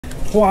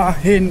Hua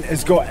Hin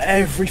has got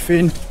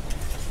everything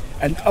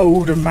an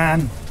older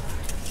man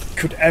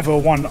could ever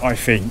want, I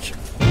think.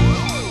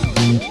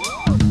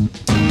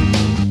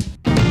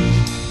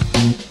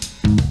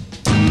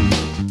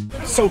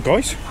 So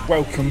guys,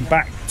 welcome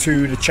back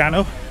to the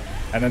channel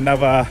and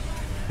another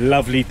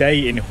lovely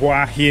day in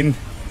Hua Hin.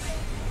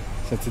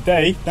 So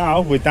today,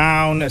 now we're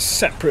down a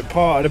separate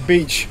part of the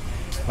beach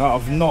that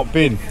I've not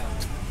been,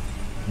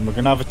 and we're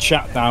gonna have a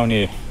chat down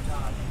here.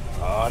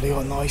 Oh, they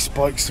got nice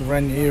bikes to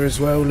rent here as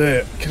well.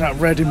 Look at that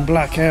red and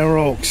black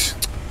Aerox.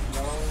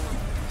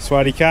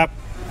 Swaddy cap.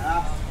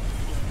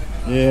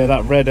 Yeah,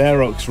 that red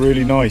Aerox,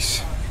 really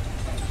nice.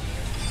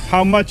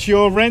 How much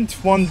your rent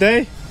one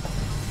day?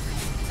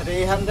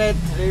 300,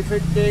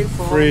 350,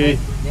 400. Free.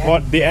 Yeah.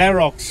 What, the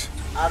Aerox?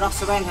 Aerox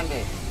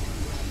 700.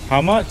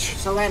 How much?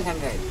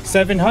 700.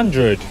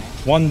 700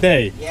 one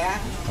day. Yeah.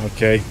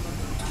 Okay.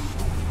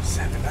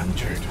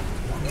 700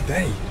 one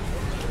day.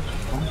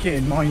 I'm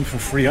getting mine for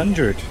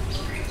 300.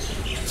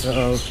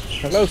 So,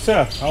 hello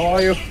sir, how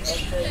are you?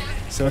 Okay.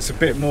 So it's a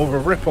bit more of a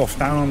rip-off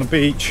down on the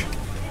beach.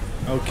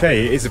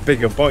 Okay, it is a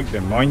bigger bike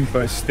than mine,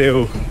 but it's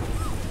still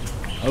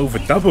over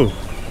double.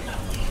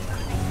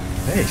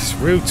 Hey, it's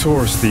real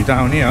touristy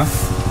down here.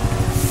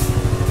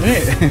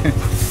 Isn't it?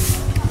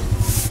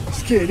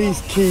 Let's get these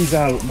keys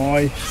out,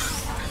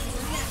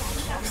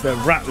 they're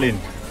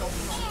rattling.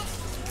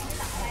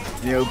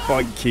 The old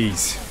bike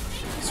keys.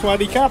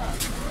 Swaddy cap.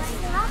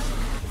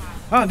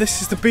 Ah,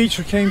 this is the beach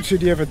I came to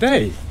the other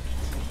day.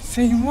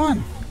 Same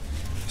one.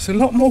 It's a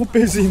lot more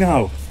busy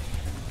now.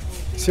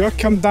 See, I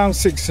come down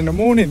 6 in the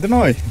morning, didn't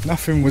I?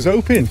 Nothing was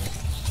open.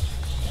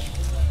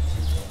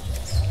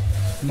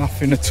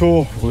 Nothing at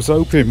all was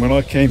open when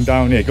I came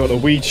down here. Got a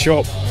weed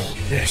shop.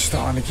 Yeah,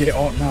 starting to get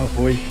hot now,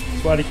 boy.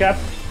 Swaddy cap.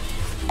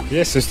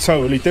 Yes, it's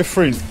totally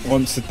different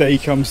once the day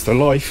comes to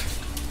life.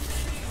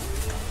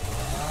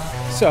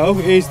 So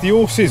here's the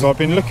horses I've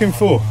been looking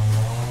for.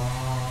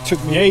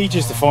 Took me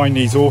ages to find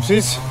these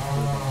horses,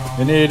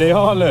 and here they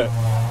are. Look,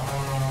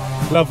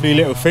 lovely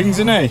little things,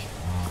 aren't they?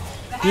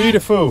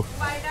 Beautiful.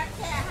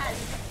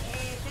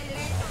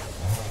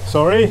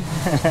 Sorry.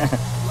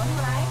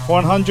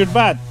 100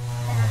 baht.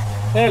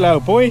 Hello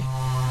boy,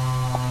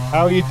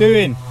 how are you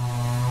doing?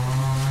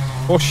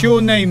 What's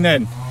your name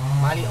then?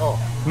 Malio.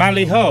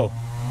 Maliho.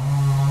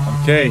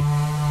 Okay.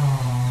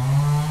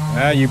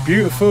 Ah, you're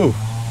beautiful.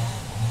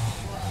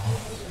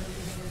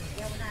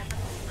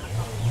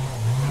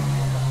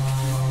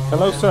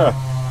 Hello sir,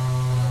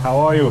 how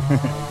are you?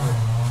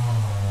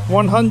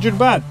 100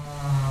 baht.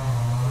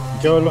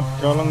 Go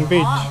along the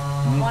beach.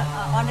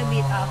 On the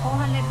beach,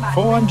 400 baht.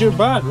 400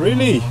 baht,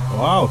 really?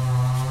 Wow.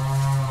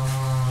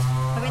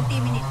 20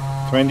 minutes.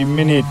 20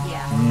 minutes.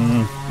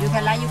 Yeah. You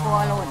can let you go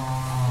alone.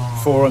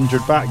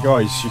 400 baht,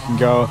 guys. You can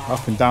go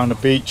up and down the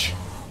beach.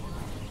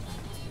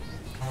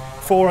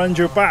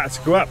 400 baht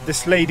to go up.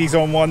 This lady's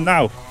on one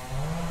now.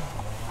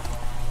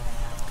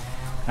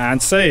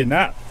 And saying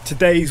that,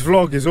 today's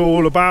vlog is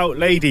all about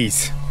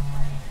ladies,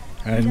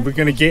 and we're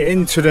going to get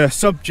into the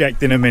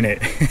subject in a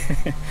minute.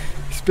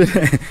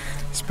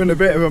 It's been a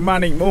bit of a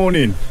manic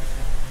morning.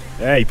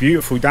 Hey,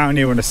 beautiful down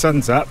here when the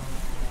sun's up.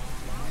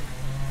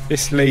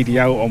 This lady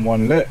out on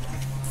one, look,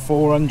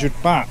 400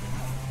 baht.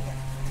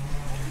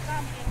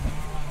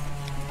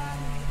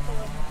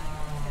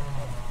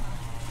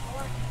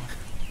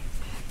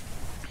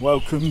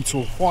 Welcome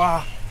to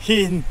Hua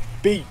Hin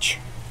Beach.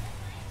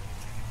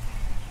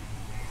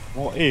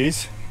 What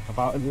is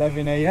about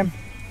 11 AM.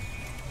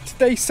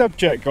 Today's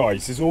subject,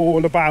 guys, is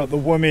all about the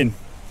women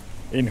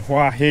in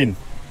Hua Hin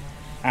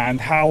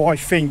and how I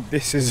think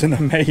this is an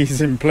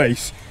amazing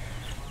place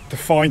to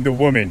find a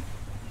woman.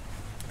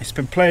 It's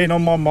been playing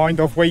on my mind.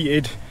 I've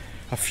waited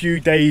a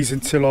few days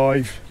until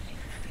I've,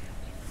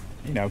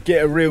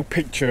 get a real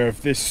picture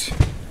of this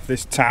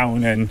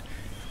town, and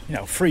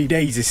 3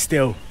 days is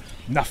still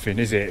nothing,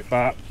 is it?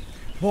 But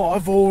what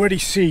I've already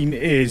seen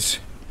is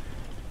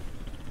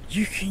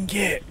you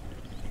can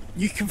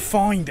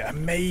find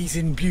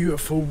amazing,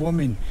 beautiful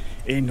women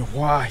in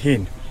Hua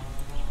Hin,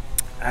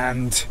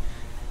 and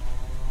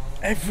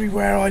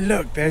everywhere I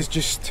look there's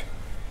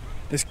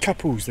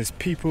couples, there's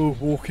people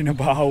walking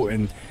about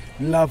and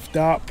loved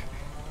up.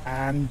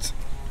 And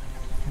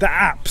the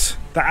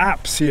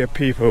apps here,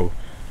 people,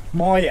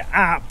 my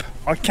app,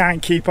 I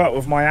can't keep up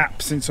with my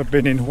app since I've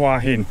been in Hua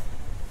Hin,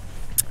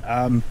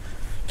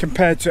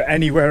 compared to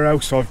anywhere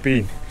else I've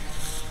been.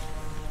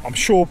 I'm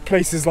sure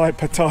places like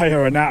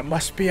Pattaya and that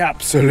must be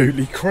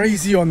absolutely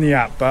crazy on the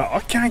app, but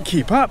I can't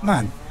keep up,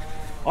 man.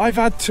 I've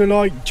had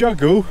to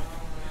juggle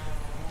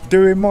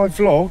doing my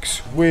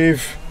vlogs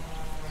with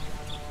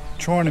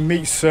trying to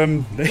meet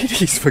some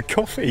ladies for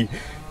coffee,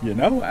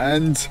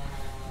 and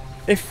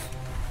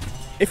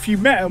if you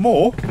met them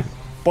all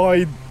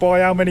by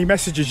how many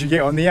messages you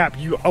get on the app,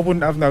 I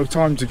wouldn't have no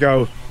time to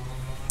go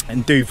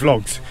and do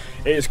vlogs.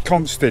 It's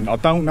constant. I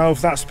don't know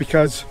if that's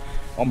because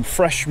I'm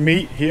fresh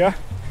meat here,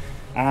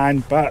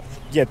 but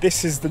yeah,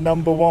 this is the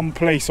 #1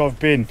 place I've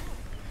been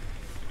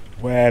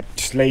where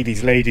just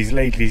ladies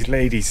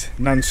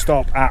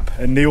non-stop app,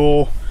 and they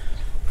all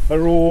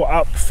are all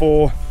up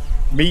for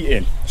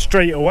meeting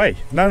straight away.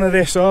 None of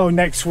this, oh,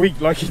 next week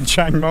like in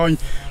Chiang Mai,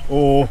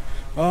 or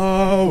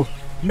oh,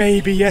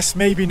 maybe yes,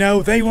 maybe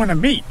no. They want to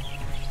meet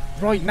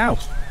right now.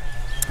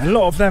 A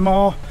lot of them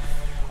are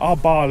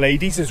bar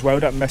ladies as well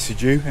that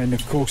message you, and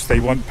of course they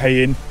want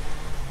paying.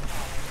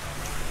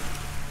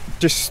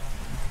 Just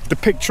the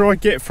picture I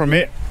get from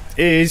it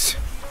is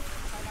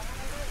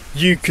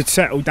you could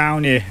settle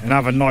down here and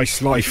have a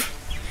nice life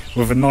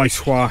with a nice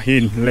Hua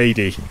Hin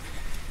lady,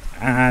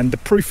 and the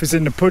proof is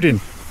in the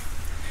pudding.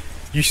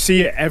 You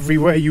see it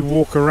everywhere you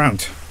walk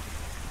around.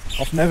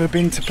 I've never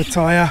been to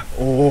Pattaya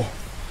or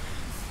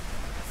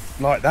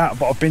like that,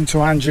 but I've been to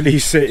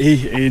Angeles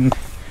City in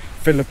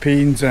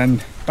Philippines,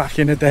 and back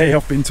in the day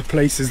I've been to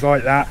places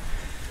like that.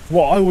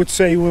 What I would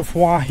say with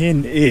Hua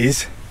Hin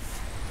is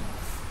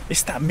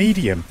it's that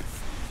medium.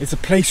 It's a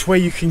place where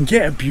you can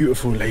get a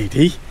beautiful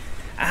lady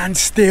and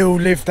still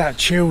live that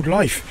chilled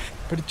life.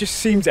 But it just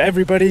seems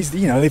everybody's,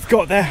 you know, they've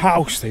got their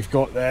house, they've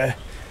got their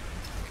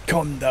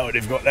condo,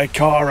 they've got their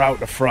car out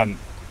the front.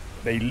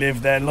 They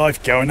live their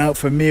life going out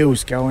for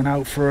meals, going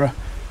out for a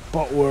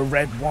bottle of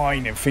red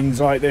wine and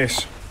things like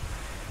this.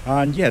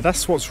 And yeah,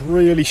 that's what's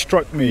really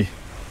struck me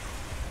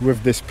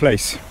with this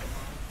place.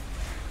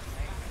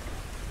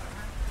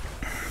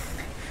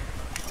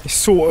 It's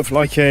sort of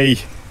like a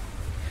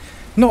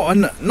not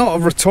a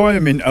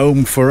retirement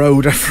home for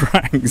older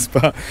Franks,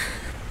 but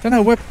I don't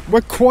know,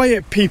 we're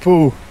quiet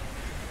people,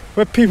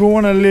 where people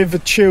want to live a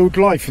chilled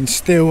life and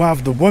still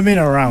have the women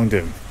around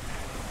them.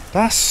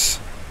 That's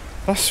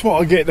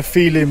what I get the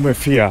feeling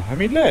with here. I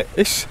mean, look,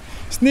 it's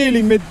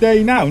nearly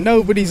midday now.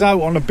 Nobody's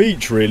out on the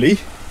beach really.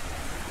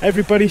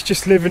 Everybody's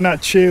just living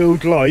that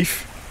chilled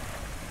life.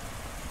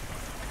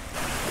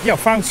 Yeah, I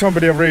found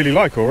somebody I really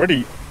like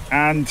already,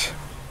 and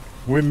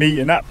we're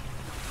meeting up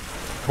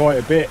quite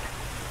a bit.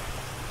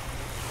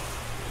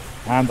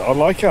 And I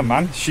like her,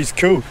 man. She's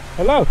cool.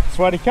 Hello,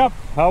 Swaddy Cap.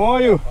 How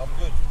are you? I'm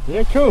good.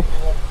 Yeah, cool.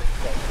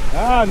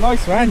 Ah,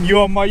 nice, man.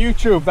 You on my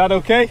YouTube? That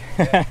okay?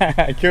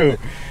 Cool,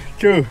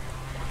 cool.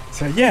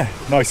 So yeah,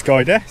 nice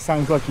guy there.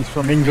 Sounds like he's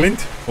from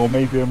England or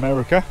maybe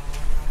America.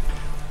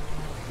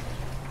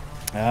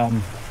 I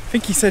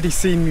think he said he's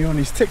seen me on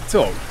his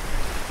TikTok.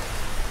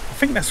 I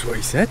think that's what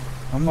he said.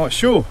 I'm not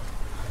sure.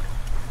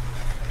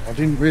 I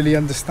didn't really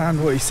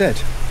understand what he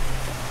said,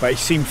 but he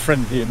seemed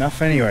friendly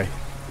enough anyway.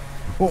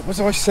 What was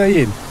I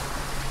saying?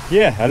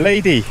 Yeah, a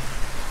lady.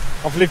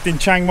 I've lived in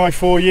Chiang Mai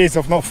 4 years.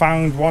 I've not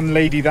found one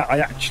lady that I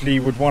actually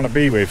would want to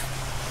be with.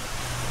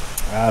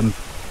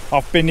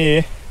 I've been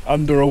here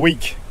under a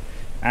week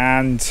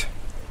and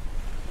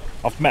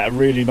I've met a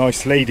really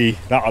nice lady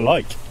that I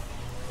like.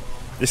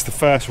 It's the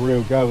first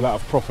real girl that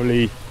I've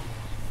properly, you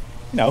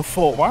know,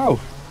 thought, wow,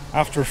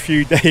 after a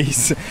few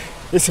days.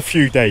 It's a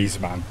few days,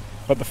 man,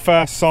 but the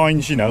first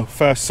signs, you know,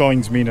 first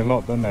signs mean a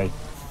lot, don't they?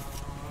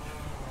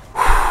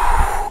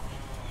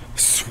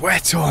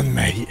 Sweat on,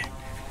 mate.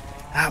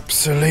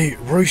 Absolute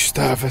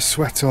rooster of a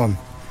sweat on.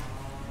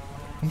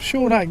 I'm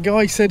sure that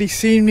guy said he's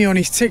seen me on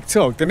his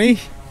TikTok, didn't he?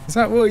 Is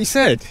that what he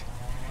said?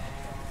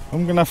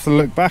 I'm gonna have to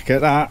look back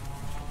at that.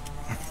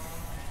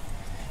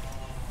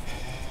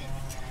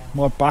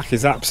 My back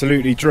is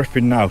absolutely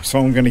dripping now, so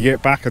I'm gonna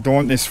get back. I don't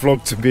want this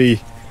vlog to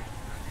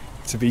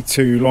be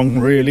too long,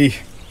 really.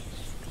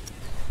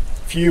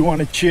 If you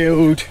want a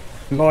chilled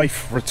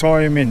life,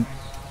 retirement,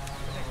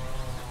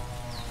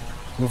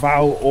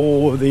 without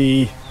all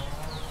the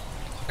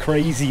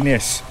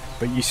craziness,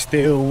 but you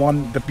still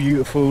want the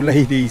beautiful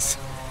ladies,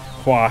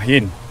 Hua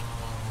Hin.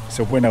 It's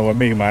a winner with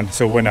me, man.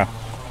 It's a winner.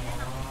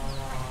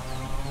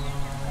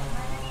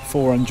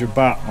 400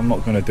 baht. I'm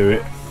not gonna do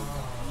it.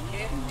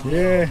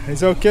 Yeah,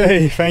 it's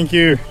okay. Thank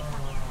you.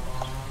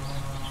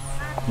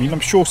 I mean, I'm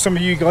sure some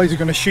of you guys are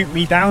gonna shoot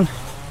me down.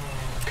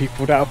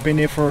 People that have been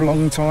here for a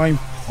long time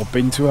or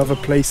been to other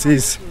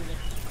places.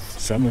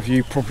 Some of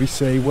you probably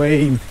say,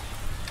 Wayne,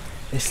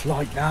 it's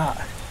like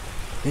that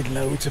in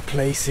loads of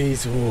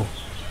places, or,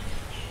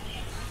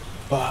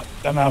 but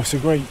I don't know, it's a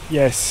great,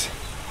 yes,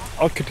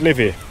 I could live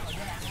here.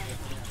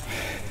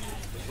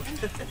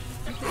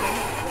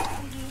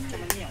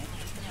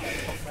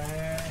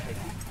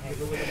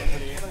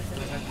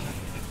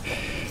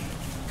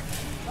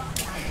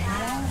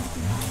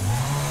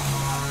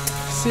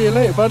 See you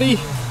later, buddy.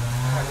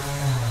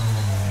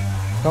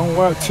 Don't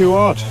work too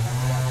hard.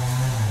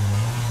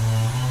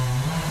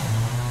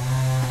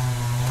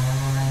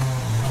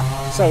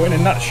 So in a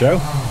nutshell,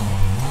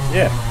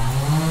 yeah,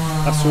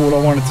 that's all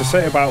I wanted to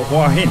say about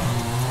Hua Hin.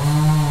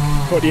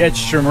 Got the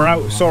edge trimmer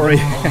out, sorry.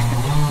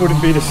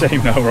 Wouldn't be the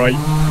same though,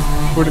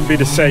 right? Wouldn't be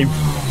the same.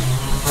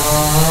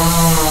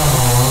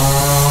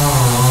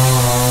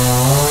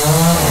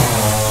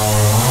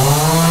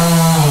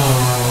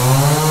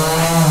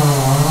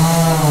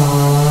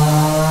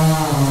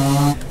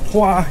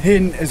 Hua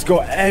Hin has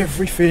got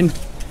everything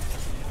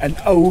an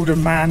older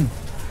man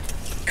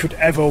could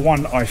ever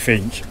want, I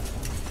think.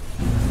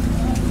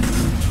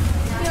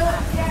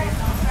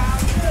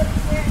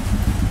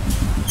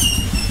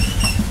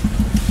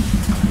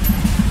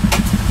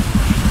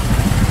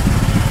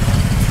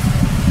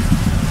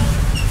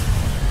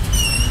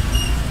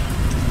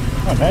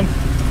 And then,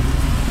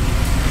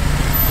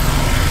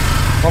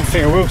 one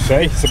thing I will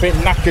say, it's a bit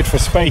knackered for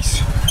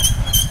space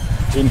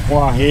in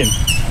Hua Hin.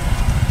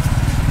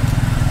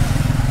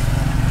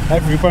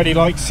 Everybody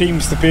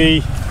seems to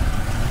be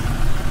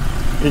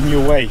in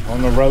your way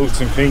on the roads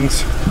and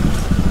things,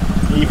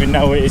 even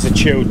though it is a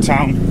chilled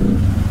town.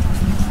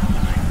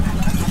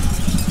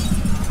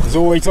 There's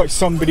always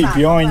somebody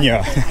behind you.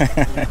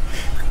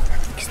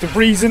 Because the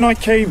reason I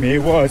came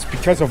here was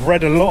because I've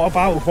read a lot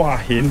about Hua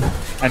Hin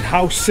and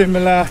how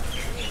similar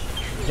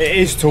it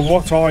is to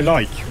what I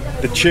like,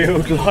 the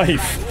chilled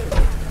life.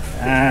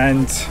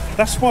 And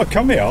that's why I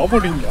come here. I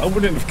wouldn't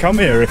have come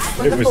here if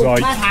it was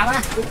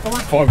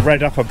if I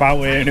read up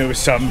about it and it was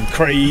some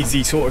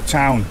crazy sort of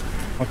town.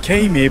 I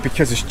came here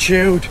because it's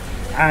chilled,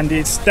 and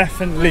it's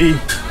definitely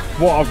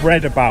what I've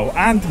read about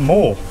and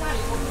more.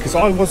 Because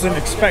I wasn't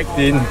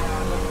expecting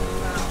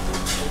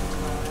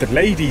the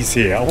ladies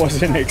here. I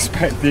wasn't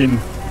expecting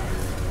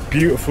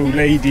beautiful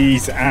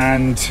ladies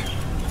and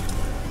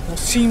what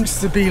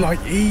seems to be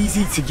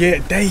easy to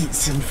get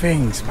dates and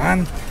things,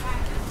 man.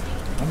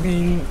 I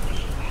mean,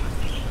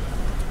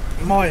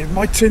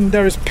 my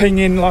Tinder is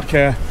pinging like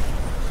a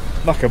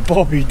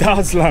Bobby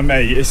Dazzler,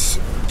 mate.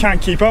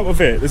 Can't keep up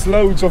with it. There's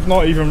loads I've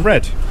not even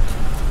read.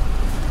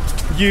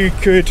 You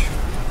could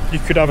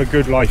have a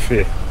good life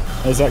here.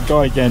 There's that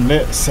guy again,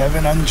 look,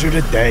 700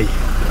 a day.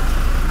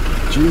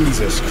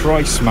 Jesus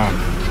Christ, man.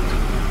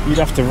 You'd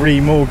have to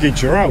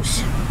remortgage your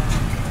house.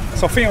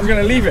 So I think I'm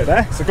going to leave it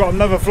there. So I've got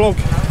another vlog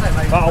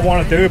that I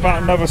want to do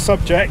about another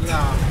subject.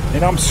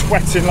 And I'm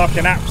sweating like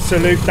an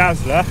absolute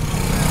dazzler.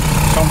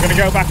 So I'm going to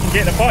go back and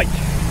get the bike.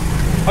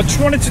 I just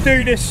wanted to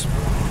do this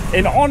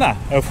in honour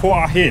of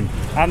Hua Hin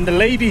and the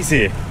ladies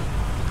here.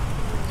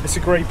 It's a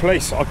great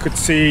place. I could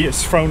see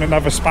it's thrown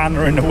another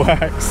spanner in the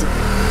works.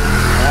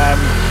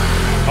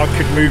 I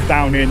could move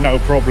down here no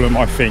problem,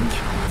 I think.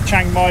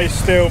 Chiang Mai is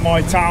still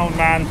my town,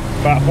 man,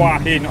 but Hua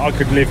Hin I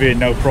could live here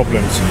no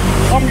problems.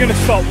 I'm going to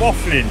stop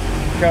waffling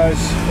because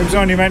it was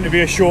only meant to be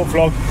a short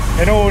vlog,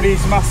 and all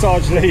these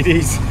massage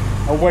ladies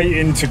are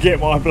waiting to get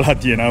my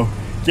blood, you know,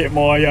 get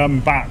my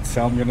back.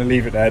 So I'm going to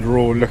leave it there. They're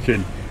all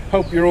looking.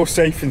 Hope you're all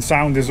safe and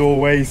sound as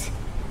always,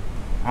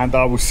 and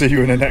I will see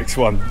you in the next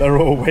one. They're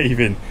all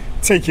waving.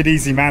 Take it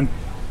easy, man.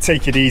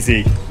 Take it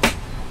easy.